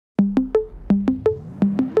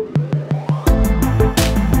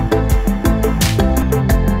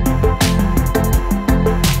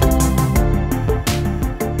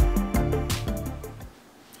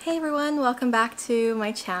welcome back to my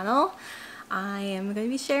channel. I am going to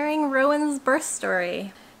be sharing Rowan's birth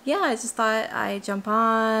story. Yeah, I just thought I'd jump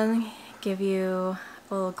on, give you a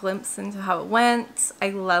little glimpse into how it went.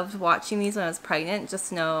 I loved watching these when I was pregnant, just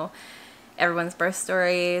to know everyone's birth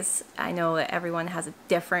stories. I know that everyone has a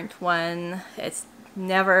different one. It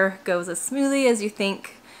never goes as smoothly as you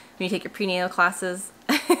think when you take your prenatal classes.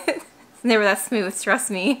 It's never that smooth, trust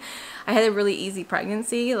me. I had a really easy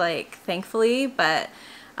pregnancy, like, thankfully, but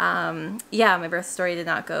yeah, my birth story did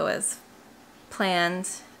not go as planned.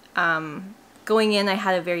 Going in, I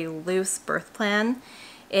had a very loose birth plan.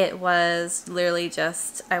 It was literally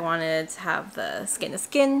just, I wanted to have the skin to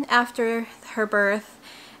skin after her birth,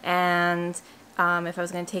 and if I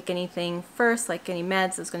was going to take anything first, like any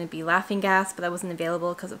meds, it was going to be laughing gas, but that wasn't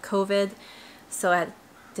available because of COVID, so I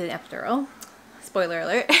did an epidural. Spoiler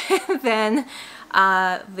alert. Then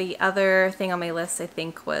the other thing on my list, I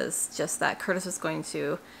think, was just that Curtis was going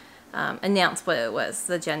to announce what it was,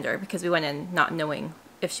 the gender, because we went in not knowing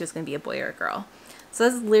if she was going to be a boy or a girl. So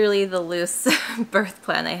that's literally the loose birth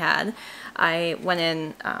plan I had. I went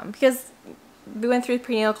in because we went through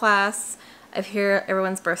prenatal class. I've heard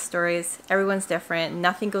everyone's birth stories. Everyone's different.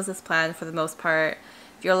 Nothing goes as planned for the most part.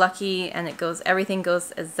 If you're lucky and everything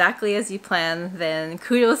goes exactly as you plan, then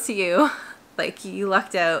kudos to you. Like, you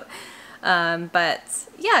lucked out. But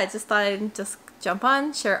yeah, I just thought I'd just jump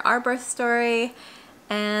on, share our birth story,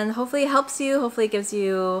 and hopefully it helps you. Hopefully it gives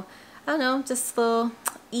you, I don't know, just a little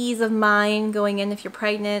ease of mind going in if you're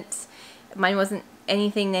pregnant. Mine wasn't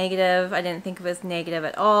anything negative. I didn't think of it as negative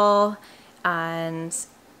at all. And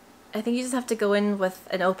I think you just have to go in with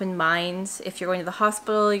an open mind. If you're going to the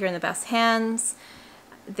hospital, you're in the best hands.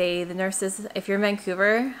 The nurses, if you're in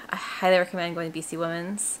Vancouver, I highly recommend going to BC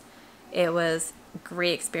Women's. It was a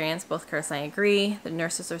great experience. Both Curtis and I agree. The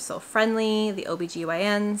nurses are so friendly, the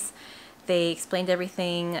OBGYNs. They explained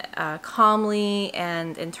everything calmly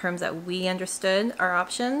and in terms that we understood our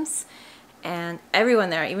options. And everyone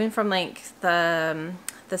there, even from like the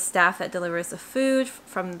staff that delivers the food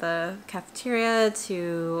from the cafeteria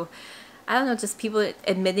to, I don't know, just people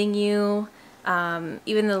admitting you,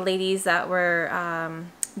 even the ladies that were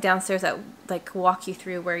downstairs that like walk you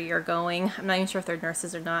through where you're going. I'm not even sure if they're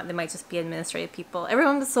nurses or not. They might just be administrative people.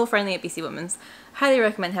 Everyone was so friendly at BC Women's. Highly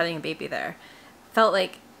recommend having a baby there. Felt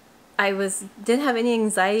like I didn't have any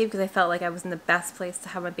anxiety because I felt like I was in the best place to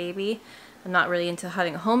have a baby. I'm not really into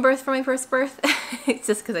having a home birth for my first birth. It's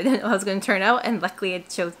just because I didn't know how it was going to turn out, and luckily I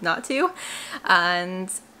chose not to. And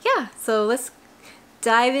yeah, so let's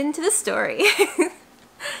dive into the story.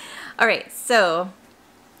 All right, so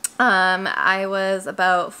I was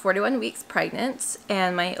about 41 weeks pregnant,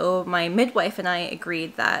 and my midwife and I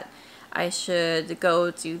agreed that I should go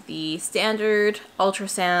do the standard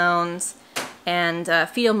ultrasound and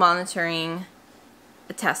fetal monitoring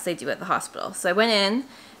test they do at the hospital. So I went in,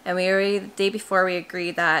 and the day before we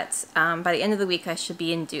agreed that by the end of the week I should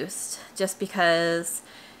be induced, just because,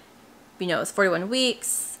 you know, it was 41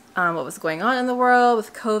 weeks, what was going on in the world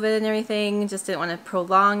with COVID and everything, just didn't want to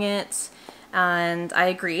prolong it, and I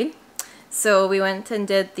agreed. So we went and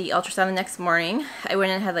did the ultrasound the next morning. I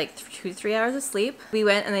went and had like 2 to 3 hours of sleep. We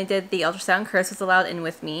went and I did the ultrasound. Curtis was allowed in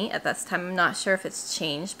with me at that time. I'm not sure if it's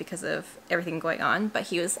changed because of everything going on, but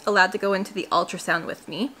he was allowed to go into the ultrasound with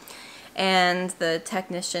me. And the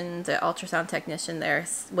ultrasound technician there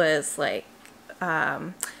was like,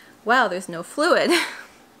 wow, there's no fluid.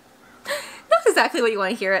 Not exactly what you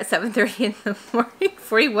want to hear at 7:30 in the morning,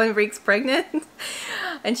 41 weeks pregnant.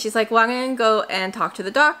 And she's like, well, I'm going to go and talk to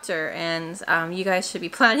the doctor, and you guys should be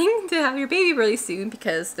planning to have your baby really soon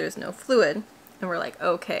because there's no fluid. And we're like,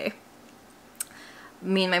 okay.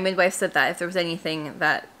 Me and my midwife said that if there was anything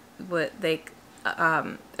that would, like,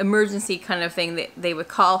 emergency kind of thing, they would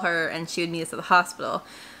call her and she would meet us at the hospital.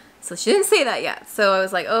 So she didn't say that yet. So I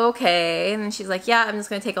was like, oh, okay. And then she's like, yeah, I'm just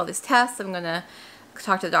going to take all these tests. I'm going to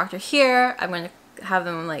talk to the doctor here. I'm going to have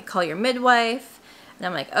them like call your midwife. And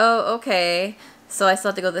I'm like, oh, okay. So I still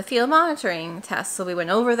had to go to the fetal monitoring test. So we went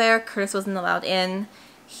over there. Curtis wasn't allowed in.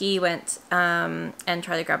 He went and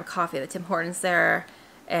tried to grab a coffee at the Tim Hortons there.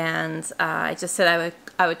 And I just said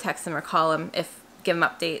I would text him or call him, give him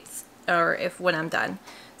updates, or when I'm done.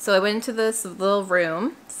 So I went into this little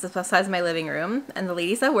room. It's the size of my living room. And the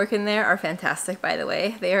ladies that work in there are fantastic, by the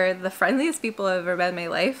way. They are the friendliest people I've ever met in my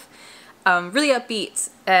life. Really upbeat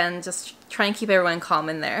and just try and keep everyone calm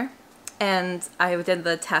in there. And I did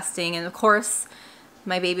the testing, and of course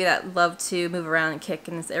my baby that loved to move around and kick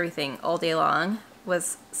and everything all day long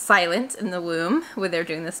was silent in the womb when they were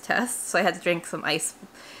doing this test. So I had to drink some ice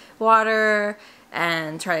water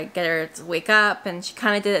and try to get her to wake up, and she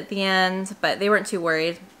kind of did at the end, but they weren't too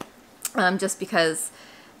worried, just because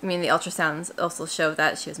I mean, the ultrasounds also showed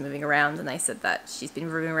that she was moving around, and I said that she's been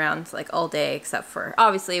moving around like all day, except for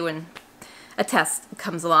obviously when a test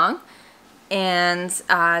comes along. And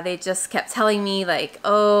they just kept telling me like,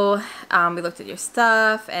 oh, we looked at your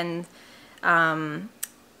stuff, and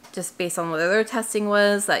just based on what their testing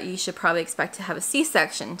was, that you should probably expect to have a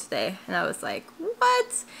C-section today. And I was like,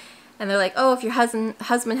 what? And they're like, oh, if your husband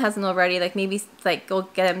hasn't already, like maybe like go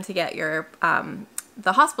get him to get your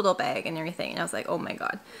the hospital bag and everything. And I was like, oh my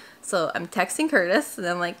god. So I'm texting Curtis, and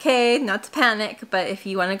I'm like, okay, not to panic, but if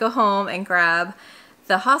you want to go home and grab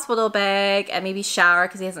the hospital bag and maybe shower,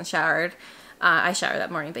 because he hasn't showered. I showered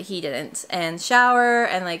that morning, but he didn't. And shower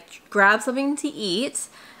and like grab something to eat,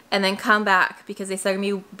 and then come back, because they said I'm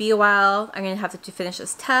gonna be a while. I'm gonna have to finish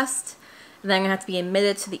this test, and then I'm gonna have to be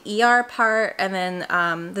admitted to the ER part, and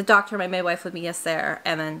then the doctor, my midwife, would meet us there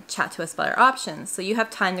and then chat to us about our options. So you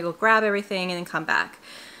have time to go grab everything and then come back.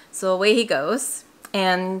 So away he goes.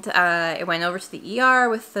 And I went over to the ER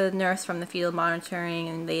with the nurse from the fetal monitoring,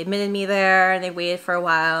 and they admitted me there, and they waited for a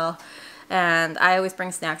while. And I always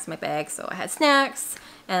bring snacks in my bag, so I had snacks,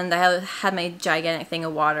 and I had my gigantic thing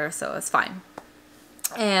of water, so it's fine.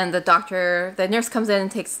 And the nurse comes in and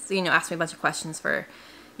takes, asks me a bunch of questions for,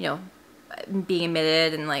 being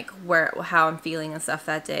admitted, and like how I'm feeling and stuff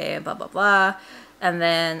that day, and blah, blah, blah. And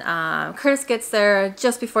then Curtis gets there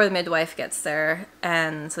just before the midwife gets there,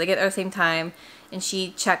 and so they get there at the same time, and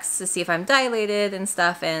she checks to see if I'm dilated and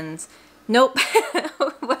stuff, and nope,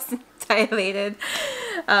 wasn't dilated.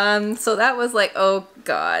 So that was like, oh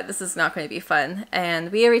god, this is not going to be fun.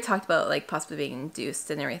 And we already talked about like possibly being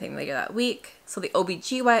induced and everything later that week. So the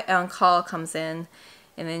OBGYN on call comes in,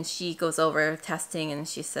 and then she goes over testing, and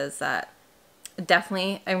she says that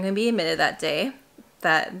definitely I'm going to be admitted that day.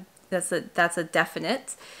 That's a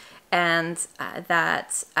definite. And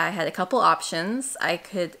that I had a couple options. I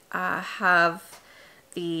could have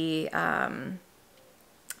the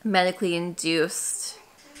medically induced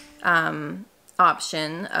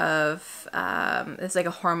option of it's like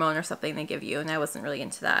a hormone or something they give you, and I wasn't really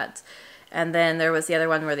into that. And then there was the other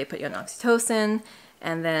one where they put you on oxytocin,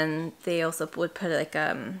 and then they also would put like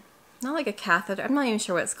not like a catheter, I'm not even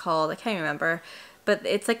sure what it's called, I can't remember, but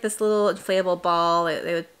it's like this little inflatable ball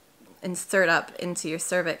they would insert up into your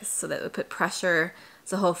cervix, so that it would put pressure,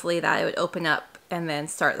 so hopefully that it would open up and then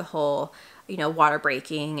start the whole water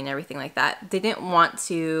breaking and everything like that. They didn't want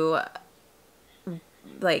to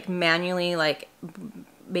like manually like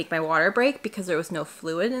make my water break, because there was no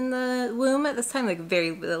fluid in the womb at this time, like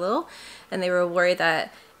very little, and they were worried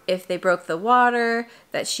that if they broke the water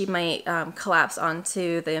that she might collapse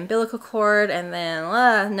onto the umbilical cord, and then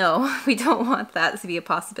no, we don't want that to be a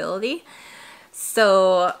possibility.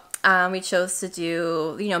 So we chose to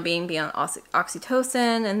do, be on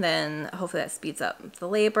oxytocin, and then hopefully that speeds up the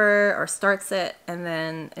labor or starts it, and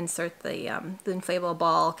then insert the inflatable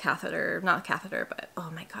ball catheter, not catheter, but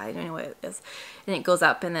oh my god, I don't know what it is. And it goes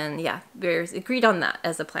up, and then yeah, we agreed on that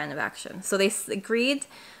as a plan of action. So they agreed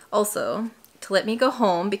also to let me go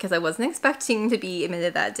home, because I wasn't expecting to be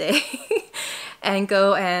admitted that day, and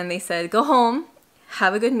they said, go home,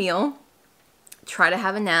 have a good meal, try to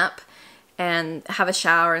have a nap, and have a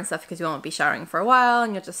shower and stuff, because you won't be showering for a while,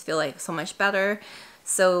 and you'll just feel like so much better.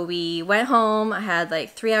 So we went home. I had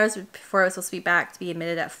like 3 hours before I was supposed to be back to be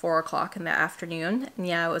admitted at 4 o'clock in the afternoon. And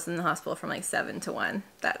yeah, I was in the hospital from like 7 to 1.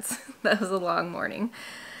 That was a long morning.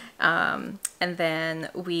 And then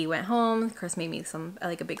we went home. Chris made me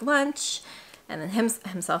like a big lunch, and then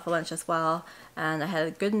himself a lunch as well. And I had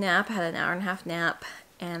a good nap. I had an hour-and-a-half nap.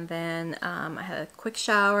 And then I had a quick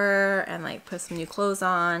shower and like put some new clothes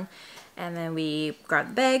on. And then we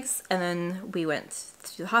grabbed the bags, and then we went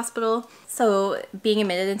to the hospital. So being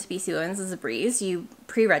admitted into BC Women's is a breeze. You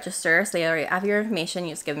pre-register, so they already have your information.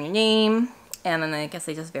 You just give them your name, and then I guess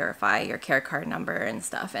they just verify your care card number and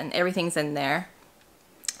stuff, and everything's in there.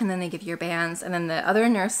 And then they give you your bands, and then the other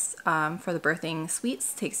nurse for the birthing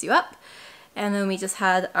suites takes you up. And then we just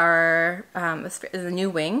had our, it was a new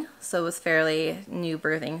wing, so it was fairly new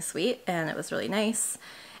birthing suite, and it was really nice.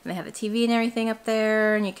 And they have the TV and everything up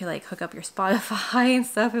there, and you could like hook up your Spotify and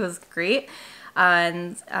stuff. It was great.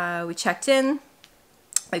 And we checked in.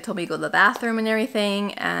 They told me to go to the bathroom and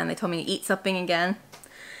everything, and they told me to eat something again.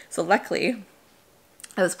 So luckily,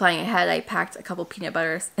 I was planning ahead. I packed a couple peanut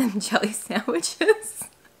butters and jelly sandwiches.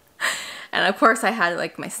 And of course I had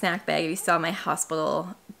like my snack bag. If you saw my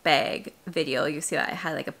hospital bag video, you see that I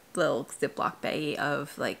had like a little Ziploc baggie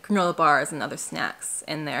of like granola bars and other snacks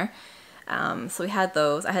in there. So we had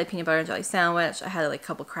those. I had a peanut butter and jelly sandwich. I had like a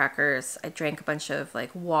couple crackers. I drank a bunch of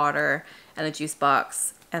like water and a juice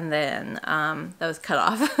box, and then that was cut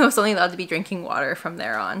off. I was only allowed to be drinking water from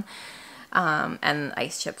there on. and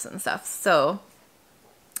ice chips and stuff. So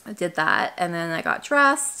I did that, and then I got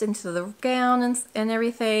dressed into the gown and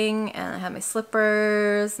everything, and I had my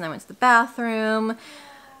slippers, and I went to the bathroom,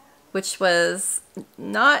 which was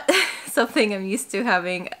not something I'm used to,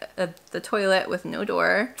 having the toilet with no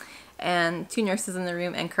door and 2 nurses in the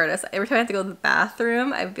room and Curtis. Every time I had to go to the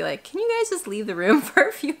bathroom, I would be like, can you guys just leave the room for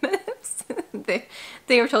a few minutes?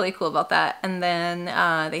 They were totally cool about that. And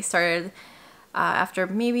then they started, after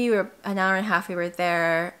maybe an hour and a half we were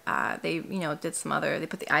there, they, you know, did some other, they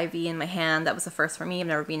put the IV in my hand. That was the first for me. I've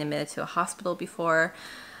never been admitted to a hospital before.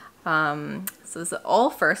 So it was all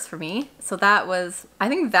first for me. So that was, I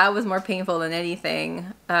think that was more painful than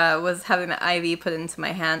anything, was having the IV put into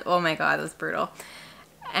my hand. Oh my God, it was brutal.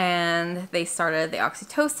 And they started the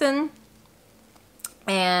oxytocin,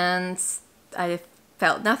 and I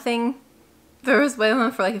felt nothing. There was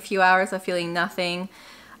one for like a few hours of feeling nothing.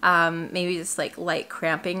 Maybe just like light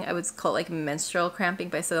cramping. I would call it like menstrual cramping,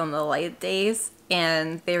 but I said on the light days.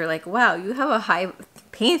 And they were like, wow, you have a high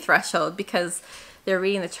pain threshold, because they're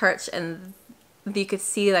reading the chart and you could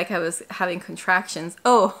see like I was having contractions.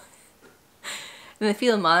 Oh, and the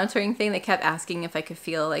fetal monitoring thing, they kept asking if I could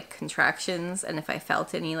feel like contractions and if I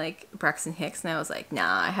felt any like Braxton Hicks, and I was like,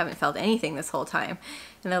 nah, I haven't felt anything this whole time.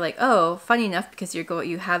 And they're like, oh, funny enough, because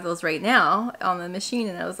you have those right now on the machine.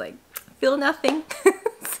 And I was like, feel nothing.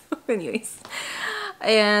 So anyways,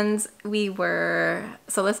 and we were,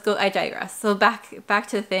 so let's go, I digress. So back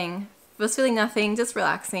to the thing. Was feeling nothing, just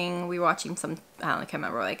relaxing. We were watching some, I can't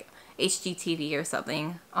remember, like HGTV or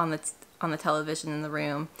something on the television in the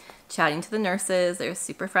room, chatting to the nurses. They were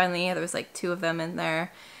super friendly. There was like 2 of them in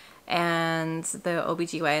there, and the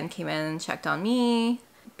OBGYN came in and checked on me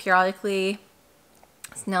periodically.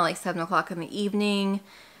 It's now like 7 o'clock in the evening,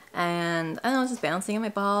 and I don't know, just bouncing on my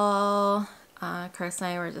ball. Chris and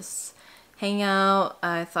I were just hanging out.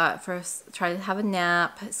 I thought first try to have a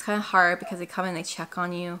nap. It's kind of hard because they come in and they check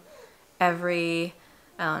on you every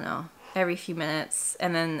few minutes,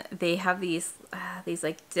 and then they have these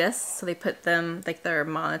like discs, so they put them, like they're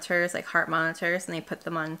monitors, like heart monitors, and they put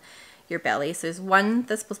them on your belly. So there's one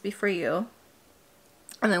that's supposed to be for you,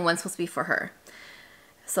 and then one's supposed to be for her.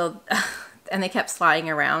 So and they kept sliding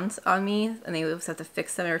around on me, and they always have to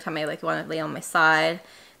fix them every time I like want to lay on my side.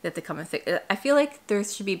 They have to come and fix it. I feel like there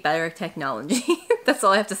should be better technology. That's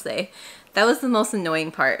all I have to say. That was the most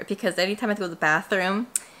annoying part, because anytime I had to go to the bathroom,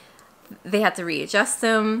 they had to readjust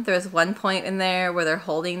them. There was one point in there where they're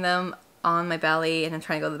holding them on my belly and I'm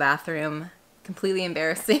trying to go to the bathroom. Completely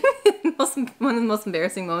embarrassing. One of the most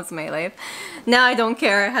embarrassing moments of my life. Now I don't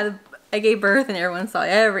care. I gave birth and everyone saw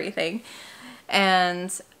everything.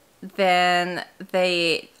 And then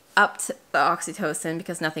they upped the oxytocin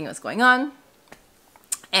because nothing was going on.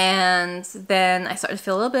 And then I started to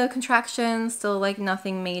feel a little bit of contractions, still like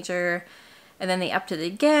nothing major. And then they upped it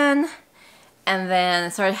again. And then I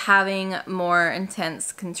started having more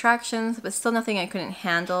intense contractions, but still nothing I couldn't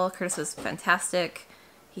handle. Curtis was fantastic.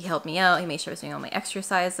 He helped me out. He made sure I was doing all my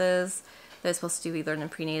exercises that I was supposed to do. We learned in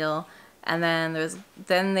prenatal. And then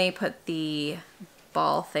then they put the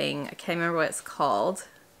ball thing, I can't remember what it's called,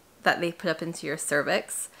 that they put up into your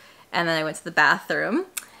cervix. And then I went to the bathroom,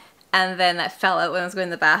 and then that fell out when I was going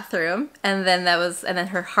to the bathroom. And then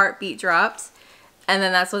her heartbeat dropped. And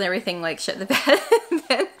then that's when everything like shit the bed. And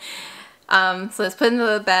then, so I was put into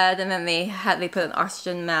the bed, and then they put an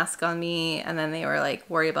oxygen mask on me, and then they were like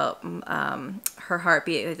worried about her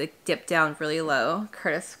heartbeat. It like, dipped down really low.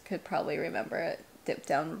 Curtis could probably remember it. Dipped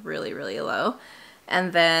down really, really low.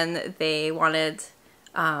 And then they wanted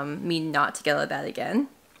me not to get out of bed again,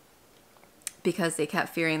 because they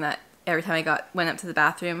kept fearing that every time I went up to the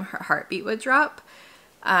bathroom, her heartbeat would drop.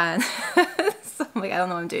 So I'm like, I don't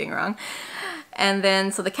know what I'm doing wrong. And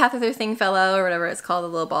then, so the catheter thing fell out, or whatever it's called, the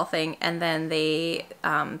little ball thing. And then they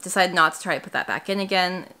decided not to try to put that back in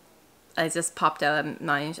again. I just popped out. I'm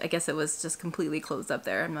not even, I guess it was just completely closed up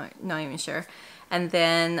there. I'm not even sure. And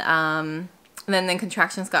then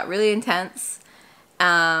contractions got really intense.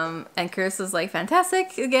 And Curtis was like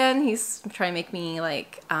fantastic again. He's trying to make me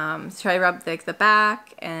like, try to rub like the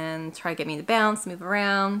back and try to get me to bounce, move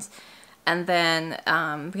around. And then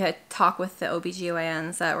we had a talk with the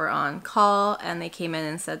OBGYNs that were on call, and they came in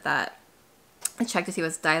and said that I checked to see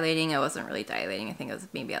what's dilating. I wasn't really dilating. I think it was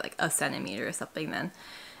maybe at like a centimeter or something then.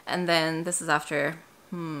 And then this is after,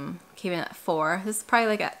 came in at 4. This is probably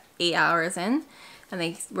like at 8 hours in. And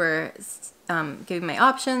they were giving my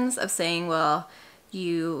options of saying, well,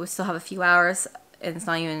 you still have a few hours, and it's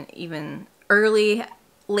not even early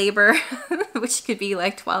labor, which could be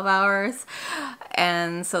like 12 hours.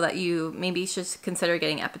 And so that you maybe should consider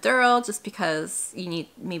getting epidural, just because you need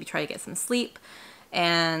maybe try to get some sleep.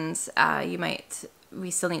 and we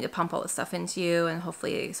still need to pump all this stuff into you, and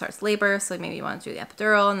hopefully it starts labor, so maybe you want to do the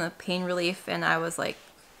epidural and the pain relief. And I was like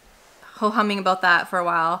ho-humming about that for a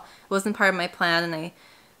while. It wasn't part of my plan, and I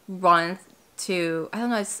wanted to, I don't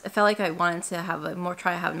know, I felt like I wanted to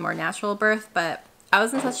try to have a more natural birth, but I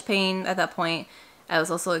was in such pain at that point. I was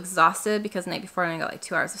also exhausted because the night before I got like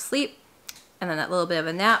 2 hours of sleep and then that little bit of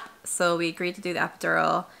a nap. So we agreed to do the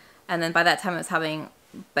epidural, and then by that time I was having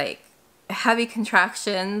like heavy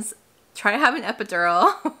contractions. Try to have an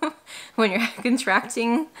epidural when you're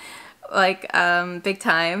contracting like big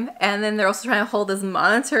time, and then they're also trying to hold this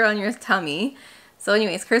monitor on your tummy. So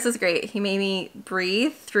anyways, Curtis was great. He made me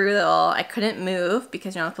breathe through it all. I couldn't move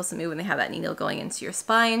because you're not supposed to move when they have that needle going into your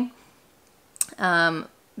spine.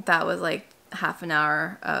 That was like half an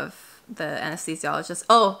hour of the anesthesiologist.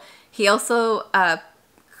 Oh, he also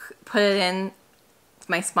put it in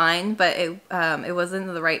my spine, but it wasn't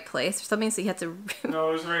in the right place or something, so he had to No,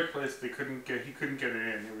 it was the right place. He couldn't get it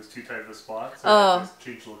in. It was too tight of a spot, so oh. he had to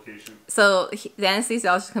change location. So the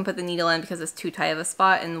anesthesiologist couldn't put the needle in because it's too tight of a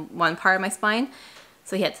spot in one part of my spine,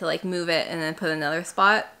 so he had to like move it and then put another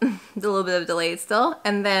spot. A little bit of delay still,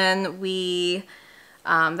 and then we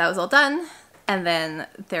that was all done, and then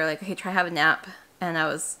they're like, okay, try have a nap, and I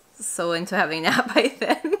was so into having a nap by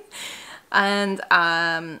then. And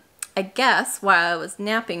I guess while I was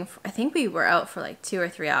napping, I think we were out for like 2 or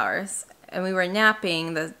 3 hours, and we were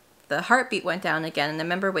napping, the heartbeat went down again, and I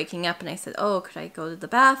remember waking up and I said, oh, could I go to the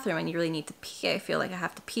bathroom? And you really need to pee. I feel like I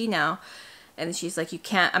have to pee now. And she's like, you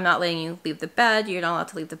can't, I'm not letting you leave the bed. You're not allowed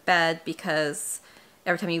to leave the bed because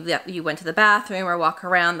every time you went to the bathroom or walk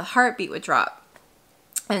around, the heartbeat would drop.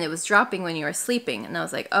 And it was dropping when you were sleeping. And I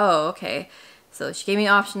was like, oh, okay. So she gave me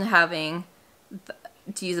the option of having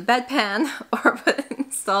to use a bedpan or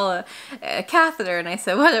install a catheter, and I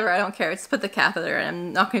said, whatever, I don't care, just put the catheter, and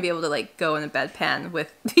I'm not going to be able to like go in a bedpan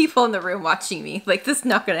with people in the room watching me. Like, this is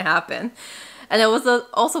not going to happen. And I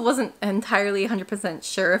also wasn't entirely 100%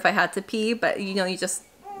 sure if I had to pee, but you know, you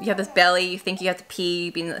have this belly, you think you have to pee,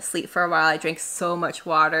 you've been asleep for a while. I drank so much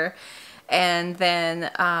water, and then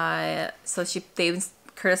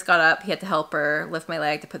Curtis got up, he had to help her lift my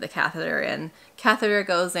leg to put the catheter in. Catheter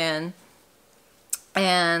goes in,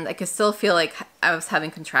 and I could still feel like I was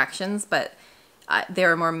having contractions, but they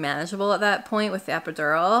were more manageable at that point with the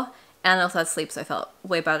epidural. And I also had sleep, so I felt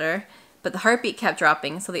way better. But the heartbeat kept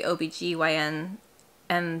dropping, so the OBGYN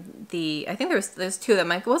and I think there's two of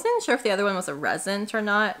them. I wasn't sure if the other one was a resident or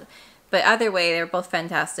not, but either way, they were both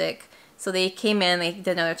fantastic. So they came in, they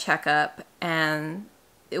did another checkup, and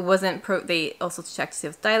it wasn't, they also checked to see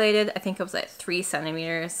if it was dilated. I think it was like 3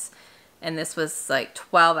 centimeters. And this was like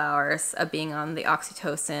 12 hours of being on the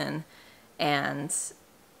oxytocin, and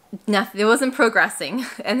nothing, it wasn't progressing,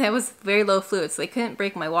 and it was very low fluid, so they couldn't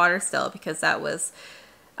break my water still because that was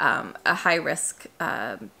a high risk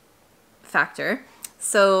factor.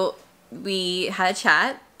 So we had a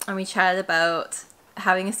chat, and we chatted about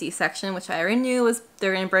having a C-section, which I already knew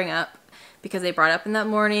they're going to bring up because they brought it up in that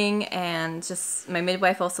morning, and just my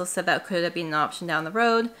midwife also said that could have been an option down the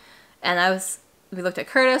road. And we looked at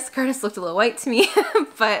Curtis. Curtis looked a little white to me,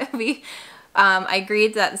 but I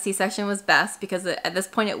agreed that the C-section was best because at this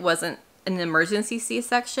point it wasn't an emergency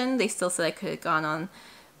C-section. They still said I could have gone on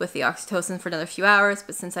with the oxytocin for another few hours,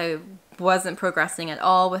 but since I wasn't progressing at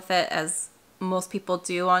all with it, as most people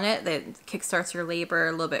do on it, that kickstarts your labor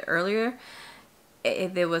a little bit earlier,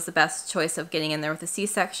 it was the best choice of getting in there with a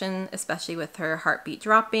C-section, especially with her heartbeat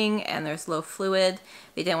dropping and there's low fluid.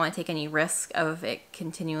 They didn't want to take any risk of it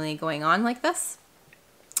continually going on like this.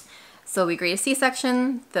 So we agreed a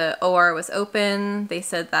C-section. The OR was open. They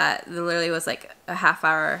said that there literally was like a half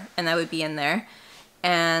hour and I would be in there.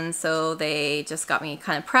 And so they just got me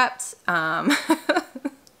kind of prepped.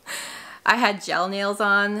 I had gel nails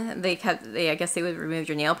on. I guess they would remove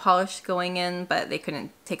your nail polish going in, but they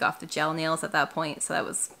couldn't take off the gel nails at that point.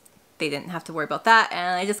 So they didn't have to worry about that.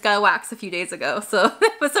 And I just got a wax a few days ago. So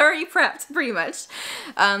it was already prepped pretty much.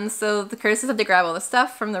 So the Curtises had to grab all the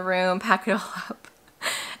stuff from the room, pack it all up.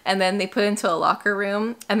 And then they put it into a locker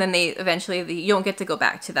room. And then you don't get to go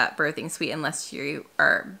back to that birthing suite unless you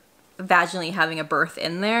are vaginally having a birth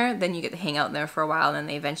in there. Then you get to hang out in there for a while. And then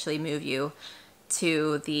they eventually move you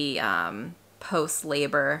to the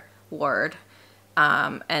post-labor ward.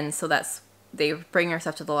 And so they bring her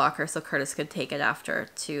stuff to the locker so Curtis could take it after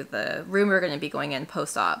to the room we're going to be going in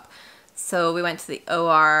post-op. So we went to the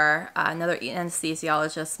OR. Another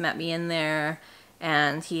anesthesiologist met me in there,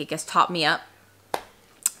 and he, I guess, topped me up.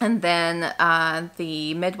 And then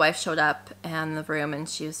the midwife showed up in the room, and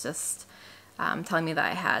she was just telling me that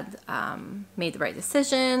I had made the right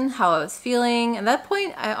decision, how I was feeling. At that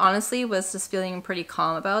point, I honestly was just feeling pretty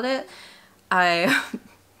calm about it. I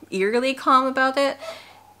eerily calm about it.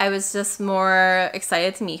 I was just more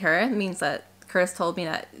excited to meet her. It means that Curtis told me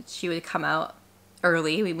that she would come out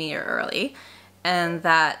early. We meet her early. And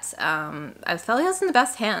that I felt like I was in the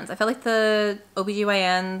best hands. I felt like the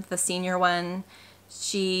OBGYN, the senior one,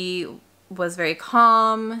 she was very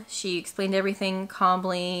calm. She explained everything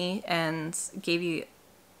calmly and gave you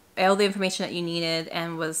all the information that you needed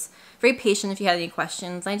and was very patient if you had any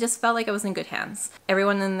questions. I just felt like I was in good hands.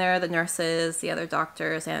 Everyone in there, the nurses, the other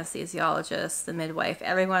doctors, anesthesiologists, the midwife,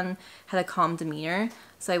 everyone had a calm demeanor.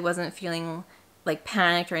 So I wasn't feeling like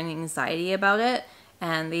panicked or any anxiety about it.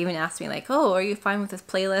 And they even asked me like, oh, are you fine with this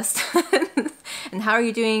playlist? And how are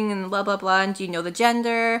you doing? And blah, blah, blah. And do you know the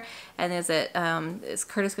gender? And is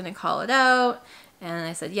Curtis going to call it out? And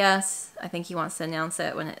I said, yes. I think he wants to announce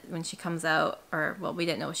it when she comes out. Or, well, we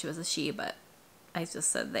didn't know she was a she, but I just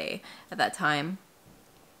said they at that time.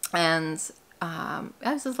 And I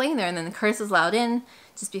was just laying there. And then Curtis was allowed in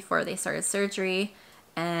just before they started surgery.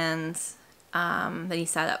 And then he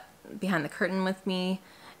sat up behind the curtain with me.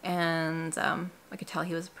 And I could tell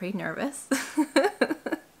he was pretty nervous.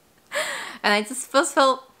 And I just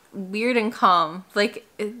felt weird and calm. Like,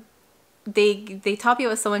 they top you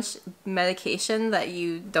with so much medication that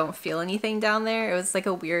you don't feel anything down there. It was like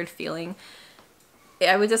a weird feeling.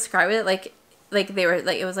 I would describe it like they were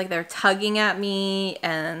like, it was like they're tugging at me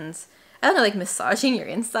and I don't know, like massaging your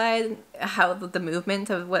inside, how the movement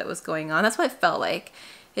of what was going on. That's what it felt like.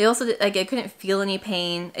 It also, like, I couldn't feel any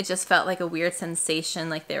pain. It just felt like a weird sensation,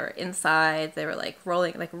 like they were inside. They were like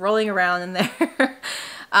rolling around in there.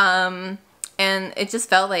 And it just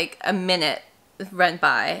felt like a minute went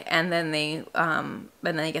by, and then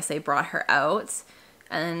I guess they brought her out,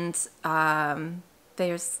 and they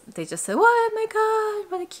just said, "Oh my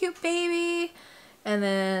God, what a cute baby," and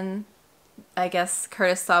then I guess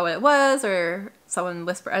Curtis saw what it was, or someone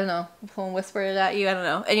whispered, I don't know, someone whispered it at you, I don't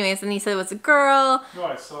know. Anyways, and he said it was a girl. No,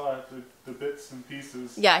 I saw the bits and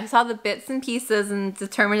pieces. Yeah, he saw the bits and pieces and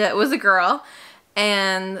determined that it was a girl.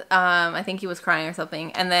 And I think he was crying or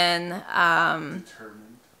something. And then... Determined.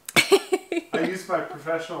 I used my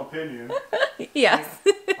professional opinion. Yes.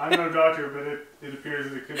 I'm no doctor, but it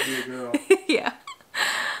appears that it could be a girl. Yeah.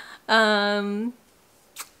 And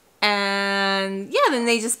yeah, then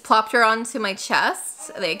they just plopped her onto my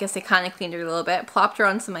chest. I guess they kind of cleaned her a little bit. Plopped her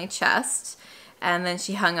onto my chest. And then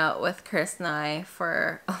she hung out with Chris and I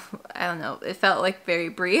for, I don't know, it felt like very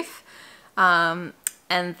brief. And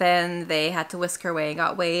then they had to whisk her away and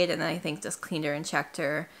got weighed. And then I think just cleaned her and checked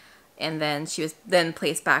her. And then she was then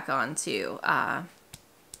placed back onto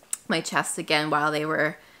my chest again while they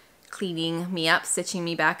were cleaning me up, stitching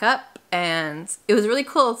me back up. And it was really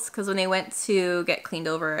cool because when they went to get cleaned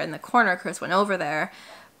over in the corner, Chris went over there.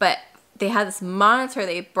 But they had this monitor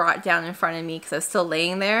they brought down in front of me because I was still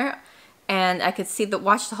laying there. And I could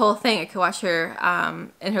watch the whole thing. I could watch her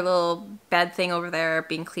in her little bed thing over there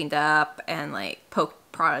being cleaned up and like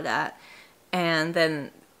prodded at. And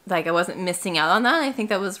then like I wasn't missing out on that. I think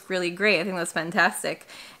that was really great. I think that was fantastic.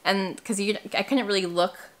 And because I couldn't really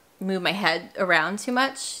move my head around too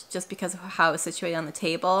much just because of how it was situated on the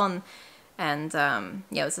table. And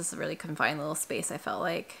yeah, it was just a really confined little space, I felt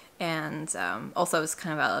like. And also I was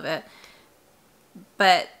kind of out of it.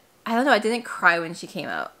 But I don't know, I didn't cry when she came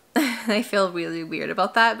out. I feel really weird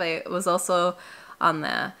about that, but it was also on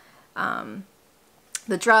the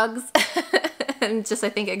drugs and just, I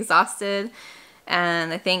think, exhausted.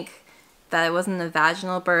 And I think that it wasn't a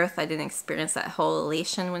vaginal birth. I didn't experience that whole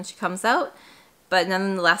elation when she comes out. But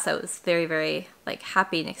nonetheless, I was very, very like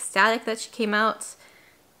happy and ecstatic that she came out.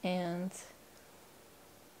 And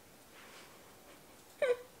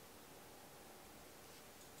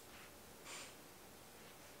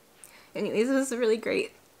anyways, it was really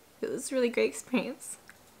great. It was a really great experience.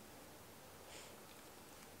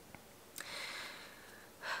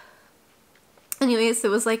 Anyways,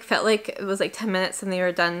 felt like it was like 10 minutes and they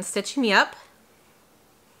were done stitching me up.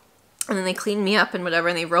 And then they cleaned me up and whatever,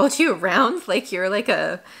 and they rolled you around like you're like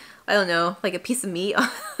I don't know, like a piece of meat.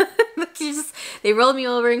 Like they rolled me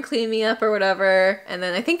over and cleaned me up or whatever. And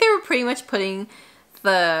then I think they were pretty much putting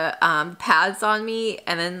the pads on me,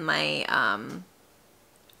 and then my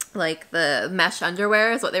like the mesh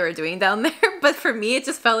underwear is what they were doing down there. But for me, it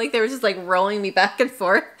just felt like they were just like rolling me back and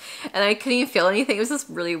forth, and I couldn't even feel anything. It was this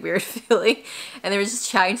really weird feeling, and they were just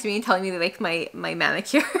chatting to me and telling me they liked my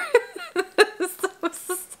manicure. So it was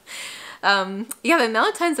just, yeah, the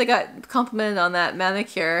amount of times I got complimented on that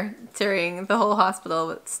manicure during the whole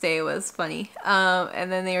hospital stay was funny.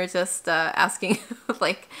 And then they were just asking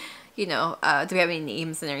like, you know, do we have any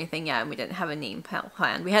names and everything? Yeah, and we didn't have a name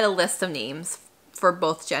planned. We had a list of names for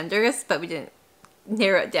both genders, but we didn't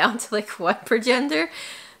narrow it down to like one per gender.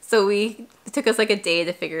 So it took us like a day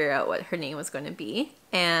to figure out what her name was going to be.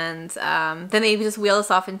 And then they just wheeled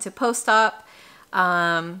us off into post-op.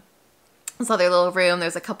 This other little room.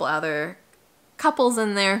 There's a couple other couples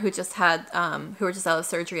in there who just had, who were just out of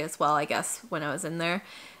surgery as well, I guess, when I was in there.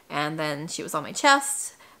 And then she was on my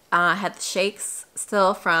chest. I had the shakes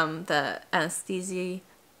still from the anesthesia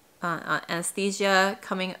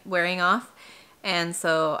wearing off. And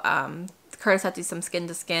so Curtis had to do some skin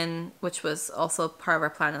to skin, which was also part of our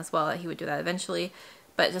plan as well, that he would do that eventually.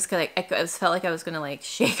 But just cause I felt like I was gonna like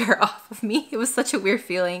shake her off of me. It was such a weird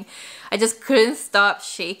feeling. I just couldn't stop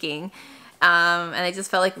shaking. And I just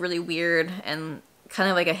felt like really weird and kind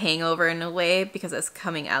of like a hangover in a way because I was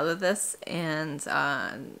coming out of this, and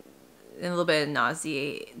a little bit of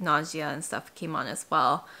nausea and stuff came on as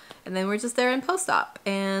well. And then we're just there in post-op,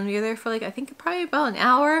 and we were there for like, I think probably about an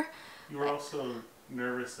hour. You were also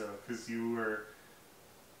nervous though, because you were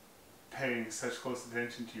paying such close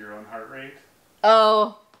attention to your own heart rate.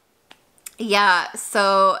 Oh, yeah.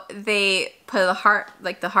 So they put the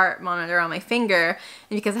heart monitor on my finger,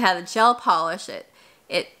 and because I had a gel polish,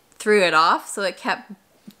 it threw it off. So it kept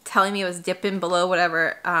telling me it was dipping below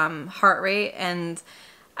whatever heart rate, and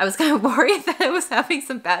I was kind of worried that I was having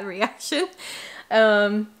some bad reaction.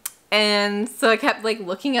 And so I kept like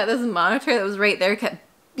looking at this monitor that was right there, kept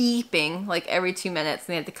beeping like every 2 minutes,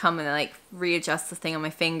 and they had to come and like readjust the thing on my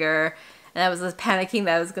finger. And I was just panicking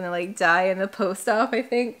that I was gonna like die in the post-op, I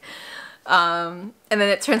think. And then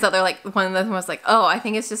it turns out they're like, one of them was like, oh, I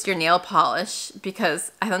think it's just your nail polish,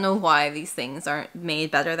 because I don't know why these things aren't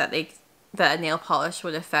made better, that a nail polish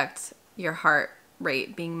would affect your heart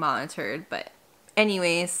rate being monitored. But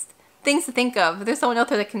anyways, things to think of. If there's someone out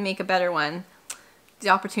there that can make a better one, the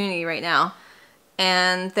opportunity right now.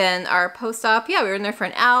 And then our post-op, yeah, we were in there for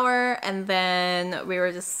an hour, and then we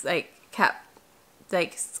were just like kept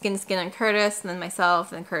like skin to skin on Curtis, and then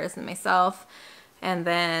myself, and Curtis and myself. And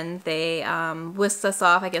then they whisked us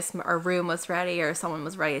off. I guess our room was ready, or someone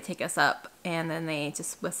was ready to take us up. And then they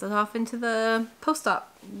just whisked us off into the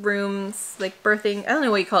post-op rooms, like birthing, I don't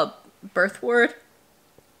know what you call it, birth ward?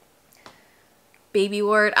 Baby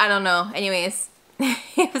ward? I don't know. Anyways,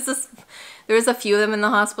 it was just, there was a few of them in the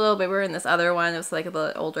hospital, but we were in this other one. It was like a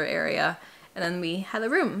little older area. And then we had a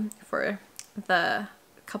room for the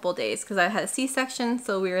couple days, because I had a C-section,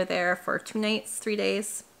 so we were there for 2 nights, 3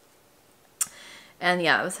 days. And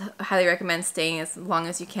yeah, I highly recommend staying as long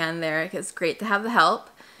as you can there. It's great to have the help,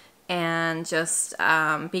 and just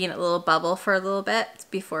being in a little bubble for a little bit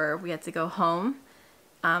before we had to go home.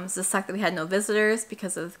 It's the fact that we had no visitors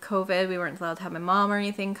because of COVID. We weren't allowed to have my mom or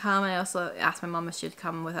anything come. I also asked my mom if she would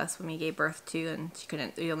come with us when we gave birth to, and she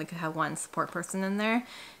couldn't. We only could have one support person in there,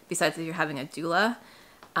 besides if you're having a doula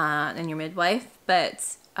and your midwife.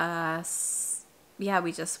 But yeah,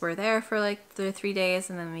 we just were there for like the 3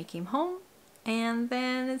 days, and then we came home. And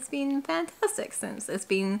then it's been fantastic since. It's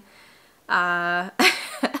been a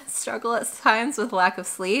struggle at times with lack of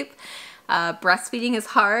sleep. Breastfeeding is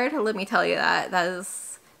hard, let me tell you that.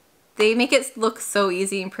 They make it look so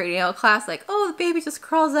easy in prenatal class, like, oh, the baby just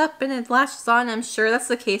crawls up and it latches on. I'm sure that's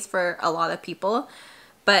the case for a lot of people,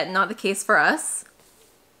 but not the case for us.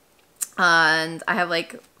 And I have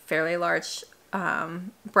like fairly large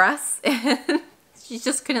breasts, and she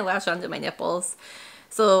just couldn't latch onto my nipples.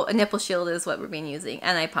 So a nipple shield is what we've been using,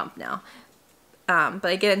 and I pump now. But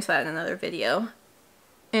I get into that in another video.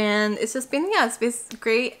 And it's just been, yeah, it's been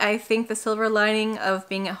great. I think the silver lining of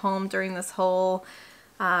being at home during this whole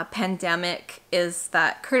pandemic is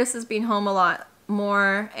that Curtis has been home a lot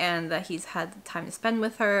more, and that he's had time to spend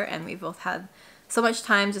with her, and we both had so much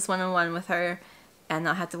time just one-on-one with her, and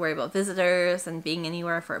not have to worry about visitors and being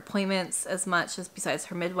anywhere for appointments as much as besides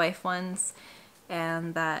her midwife ones.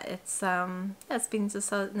 And that it's been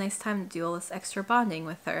just a nice time to do all this extra bonding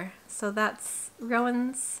with her. So that's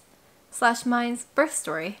Rowan's / mine's birth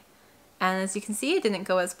story. And as you can see, it didn't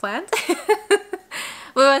go as planned.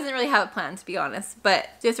 Well, it wasn't really how it planned, to be honest. But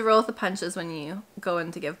you have to roll with the punches when you go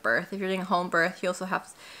in to give birth. If you're doing a home birth, you also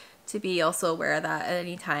have to be also aware that at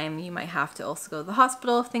any time you might have to also go to the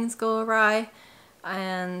hospital if things go awry.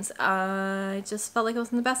 And I just felt like I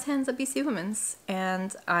was in the best hands at BC Women's.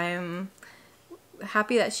 And I'm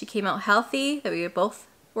happy that she came out healthy, that we both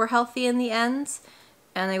were healthy in the end,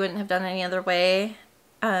 and I wouldn't have done it any other way,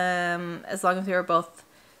 as long as we were both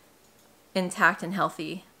intact and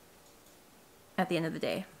healthy at the end of the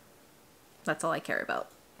day. That's all I care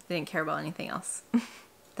about. I didn't care about anything else.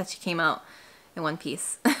 That she came out in one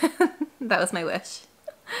piece. That was my wish.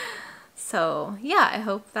 So yeah, I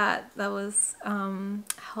hope that that was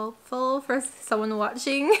helpful for someone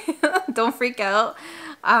watching. Don't freak out.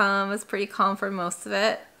 It's pretty calm for most of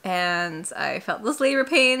it. And I felt those labor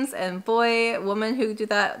pains, and boy, women who do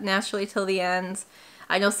that naturally till the end.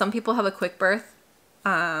 I know some people have a quick birth.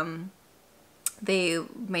 They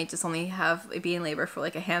may just only be in labor for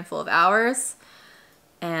like a handful of hours.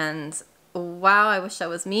 And wow, I wish that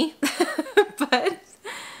was me. But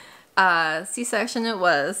C-section it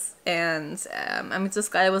was, and I'm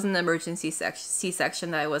just glad it wasn't an emergency C-section,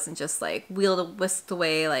 that I wasn't just like whisked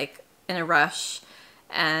away like in a rush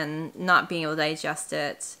and not being able to digest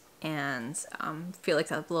it, and feel like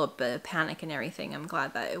that little bit of panic and everything. I'm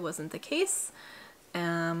glad that it wasn't the case,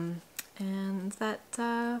 and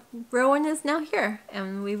that Rowan is now here,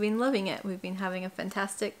 and we've been loving it. We've been having a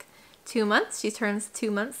fantastic 2 months. She turns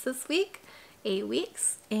 2 months this week, 8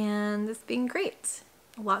 weeks, and it's been great.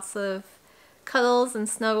 Lots of cuddles and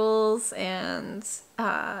snuggles, and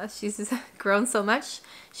she's grown so much.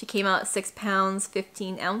 She came out at 6 pounds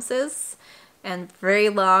 15 ounces and very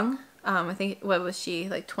long. I think, what was she,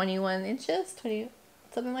 like 21 inches, 20,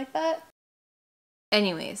 something like that.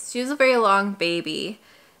 Anyways, she was a very long baby,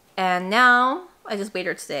 and now I just weighed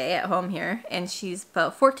her today at home here, and she's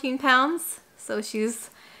about 14 pounds. So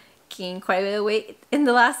she's gained quite a bit of weight in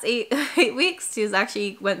the last eight weeks. She's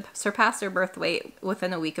actually surpassed her birth weight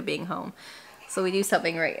within a week of being home. So we do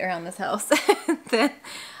something right around this house. Then,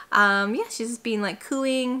 yeah, she's just been like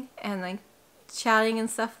cooing and like chatting and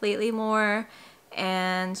stuff lately more,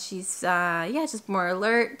 and she's yeah, just more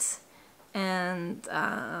alert, and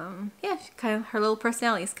yeah, her little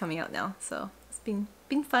personality is coming out now. So it's been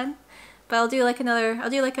fun. But I'll do like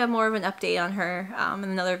a more of an update on her in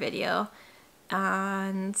another video.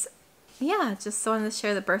 And yeah, just wanted to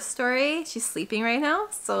share the birth story. She's sleeping right now,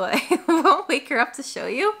 so I won't wake her up to show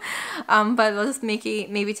you. But I'll just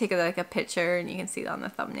maybe take like a picture, and you can see it on the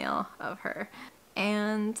thumbnail of her.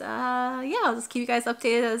 And yeah, I'll just keep you guys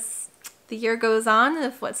updated as the year goes on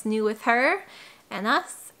of what's new with her and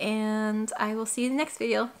us. And I will see you in the next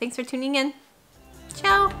video. Thanks for tuning in.